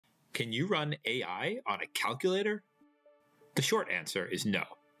Can you run AI on a calculator? The short answer is no.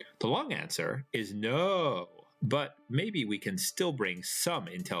 The long answer is no, but maybe we can still bring some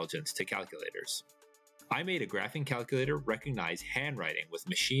intelligence to calculators. I made a graphing calculator recognize handwriting with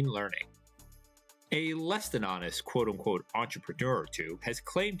machine learning. A less than honest quote-unquote entrepreneur or two has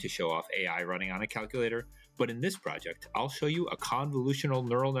claimed to show off AI running on a calculator, but in this project, I'll show you a convolutional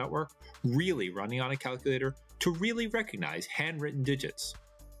neural network really running on a calculator to really recognize handwritten digits.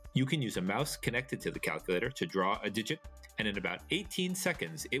 You can use a mouse connected to the calculator to draw a digit, and in about 18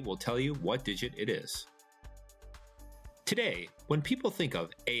 seconds, it will tell you what digit it is. Today, when people think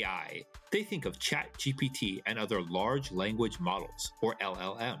of AI, they think of ChatGPT and other large language models, or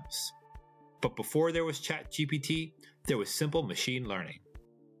LLMs. But before there was ChatGPT, there was simple machine learning.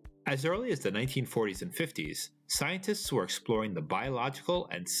 As early as the 1940s and 50s, scientists were exploring the biological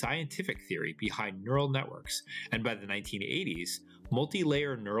and scientific theory behind neural networks, and by the 1980s,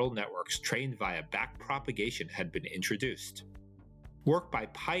 multi-layer neural networks trained via backpropagation had been introduced. Work by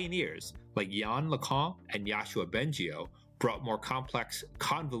pioneers like Yann LeCun and Yoshua Bengio brought more complex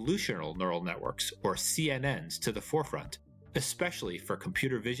convolutional neural networks, or CNNs, to the forefront, especially for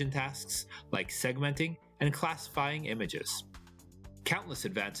computer vision tasks like segmenting and classifying images. Countless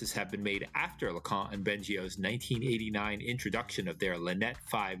advances have been made after LeCun and Bengio's 1989 introduction of their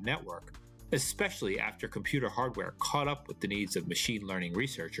LeNet-5 network, especially after computer hardware caught up with the needs of machine learning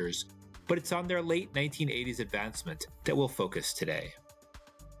researchers, but it's on their late 1980s advancement that we'll focus today.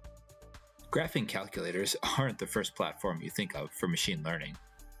 Graphing calculators aren't the first platform you think of for machine learning.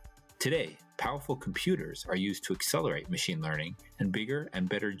 Today, powerful computers are used to accelerate machine learning, and bigger and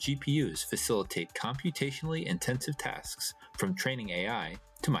better GPUs facilitate computationally intensive tasks from training AI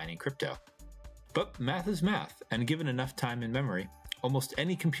to mining crypto. But math is math, and given enough time and memory, almost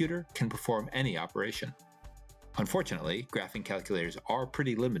any computer can perform any operation. Unfortunately, graphing calculators are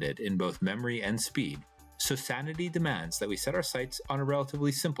pretty limited in both memory and speed, so sanity demands that we set our sights on a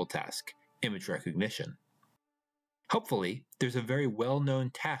relatively simple task: image recognition. Hopefully, there's a very well-known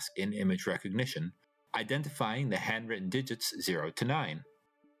task in image recognition, identifying the handwritten digits 0 to 9.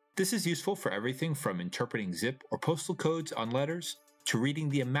 This is useful for everything from interpreting zip or postal codes on letters to reading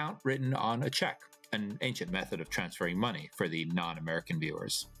the amount written on a check, an ancient method of transferring money for the non-American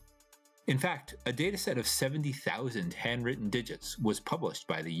viewers. In fact, a dataset of 70,000 handwritten digits was published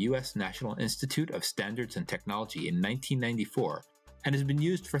by the U.S. National Institute of Standards and Technology in 1994 and has been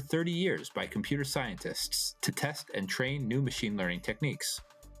used for 30 years by computer scientists to test and train new machine learning techniques.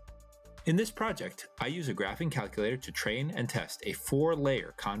 In this project, I use a graphing calculator to train and test a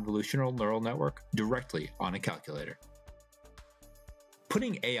 4-layer convolutional neural network directly on a calculator.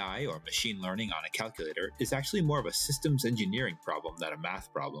 Putting AI or machine learning on a calculator is actually more of a systems engineering problem than a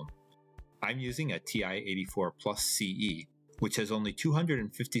math problem. I'm using a TI-84 Plus CE, which has only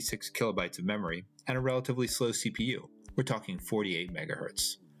 256 kilobytes of memory and a relatively slow CPU. We're talking 48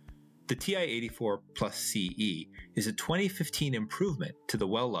 megahertz. The TI-84 Plus CE is a 2015 improvement to the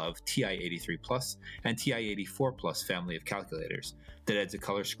well-loved TI-83 Plus and TI-84 Plus family of calculators that adds a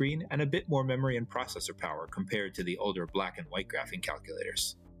color screen and a bit more memory and processor power compared to the older black and white graphing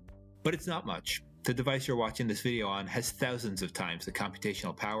calculators. But it's not much. The device you're watching this video on has thousands of times the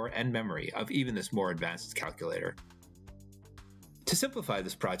computational power and memory of even this more advanced calculator. To simplify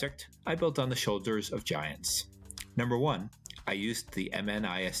this project, I built on the shoulders of giants. Number one, I used the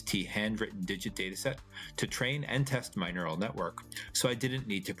MNIST handwritten digit dataset to train and test my neural network, so I didn't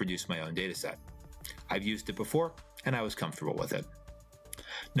need to produce my own dataset. I've used it before, and I was comfortable with it.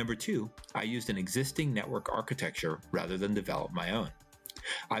 Number two, I used an existing network architecture rather than develop my own.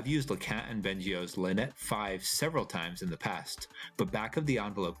 I've used LeCun and Bengio's LeNet-5 several times in the past, but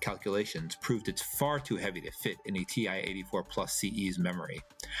back-of-the-envelope calculations proved it's far too heavy to fit in a TI-84 Plus CE's memory.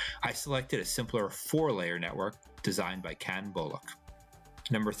 I selected a simpler 4-layer network designed by Can Bullock.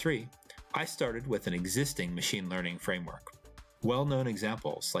 Number 3, I started with an existing machine learning framework. Well-known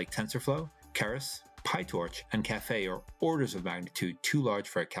examples like TensorFlow, Keras, PyTorch, and Caffe are orders of magnitude too large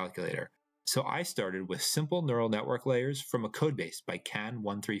for a calculator, so I started with simple neural network layers from a codebase by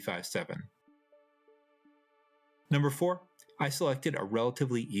Can1357. Number 4, I selected a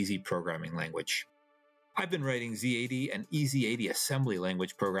relatively easy programming language. I've been writing Z80 and EZ80 assembly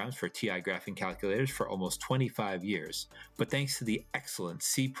language programs for TI graphing calculators for almost 25 years, but thanks to the excellent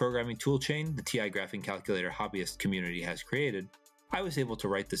C programming toolchain the TI graphing calculator hobbyist community has created, I was able to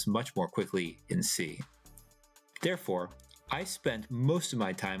write this much more quickly in C. Therefore, I spent most of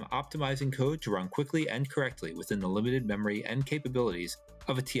my time optimizing code to run quickly and correctly within the limited memory and capabilities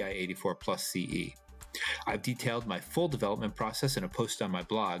of a TI-84 Plus CE. I've detailed my full development process in a post on my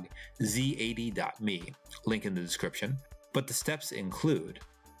blog, z80.me, link in the description, but the steps include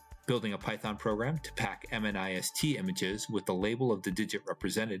building a Python program to pack MNIST images with the label of the digit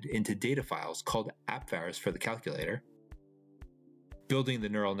represented into data files called appvars for the calculator, building the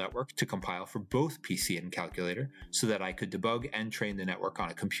neural network to compile for both PC and calculator so that I could debug and train the network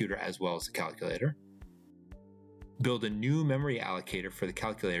on a computer as well as the calculator, build a new memory allocator for the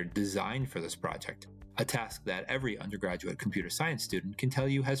calculator designed for this project, a task that every undergraduate computer science student can tell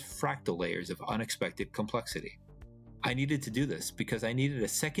you has fractal layers of unexpected complexity. I needed to do this because I needed a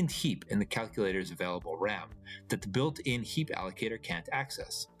second heap in the calculator's available RAM that the built-in heap allocator can't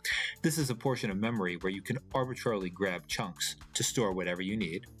access. This is a portion of memory where you can arbitrarily grab chunks to store whatever you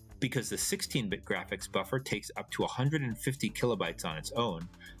need. Because the 16-bit graphics buffer takes up to 150 kilobytes on its own,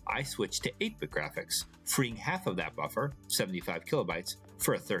 I switched to 8-bit graphics, freeing half of that buffer, 75 kilobytes,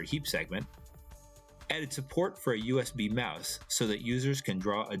 for a third heap segment, added support for a USB mouse so that users can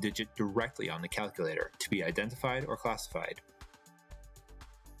draw a digit directly on the calculator to be identified or classified.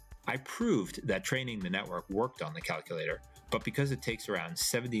 I proved that training the network worked on the calculator, but because it takes around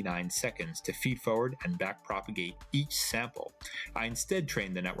 79 seconds to feed forward and back propagate each sample, I instead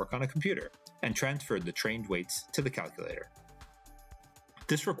trained the network on a computer and transferred the trained weights to the calculator.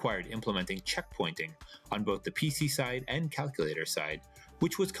 This required implementing checkpointing on both the PC side and calculator side,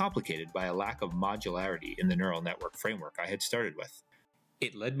 which was complicated by a lack of modularity in the neural network framework I had started with.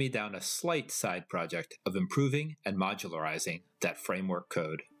 It led me down a slight side project of improving and modularizing that framework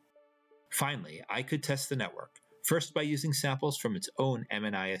code. Finally, I could test the network, first by using samples from its own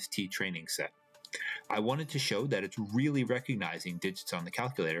MNIST training set. I wanted to show that it's really recognizing digits on the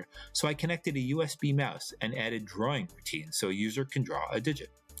calculator, so I connected a USB mouse and added drawing routines so a user can draw a digit.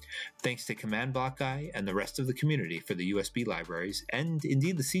 Thanks to Command Block Guy and the rest of the community for the USB libraries, and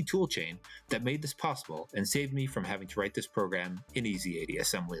indeed the C toolchain that made this possible and saved me from having to write this program in Easy-80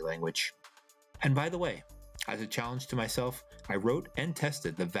 assembly language. And by the way, as a challenge to myself, I wrote and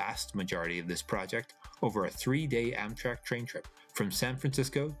tested the vast majority of this project over a 3-day Amtrak train trip from San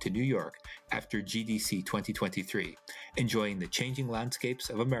Francisco to New York after GDC 2023, enjoying the changing landscapes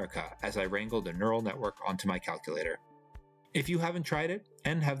of America as I wrangled a neural network onto my calculator. If you haven't tried it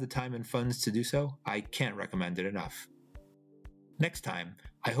and have the time and funds to do so, I can't recommend it enough. Next time,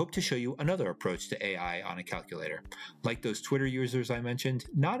 I hope to show you another approach to AI on a calculator, like those Twitter users I mentioned,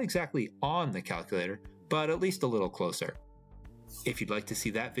 not exactly on the calculator, but at least a little closer. If you'd like to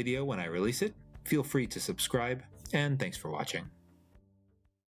see that video when I release it, feel free to subscribe, and thanks for watching.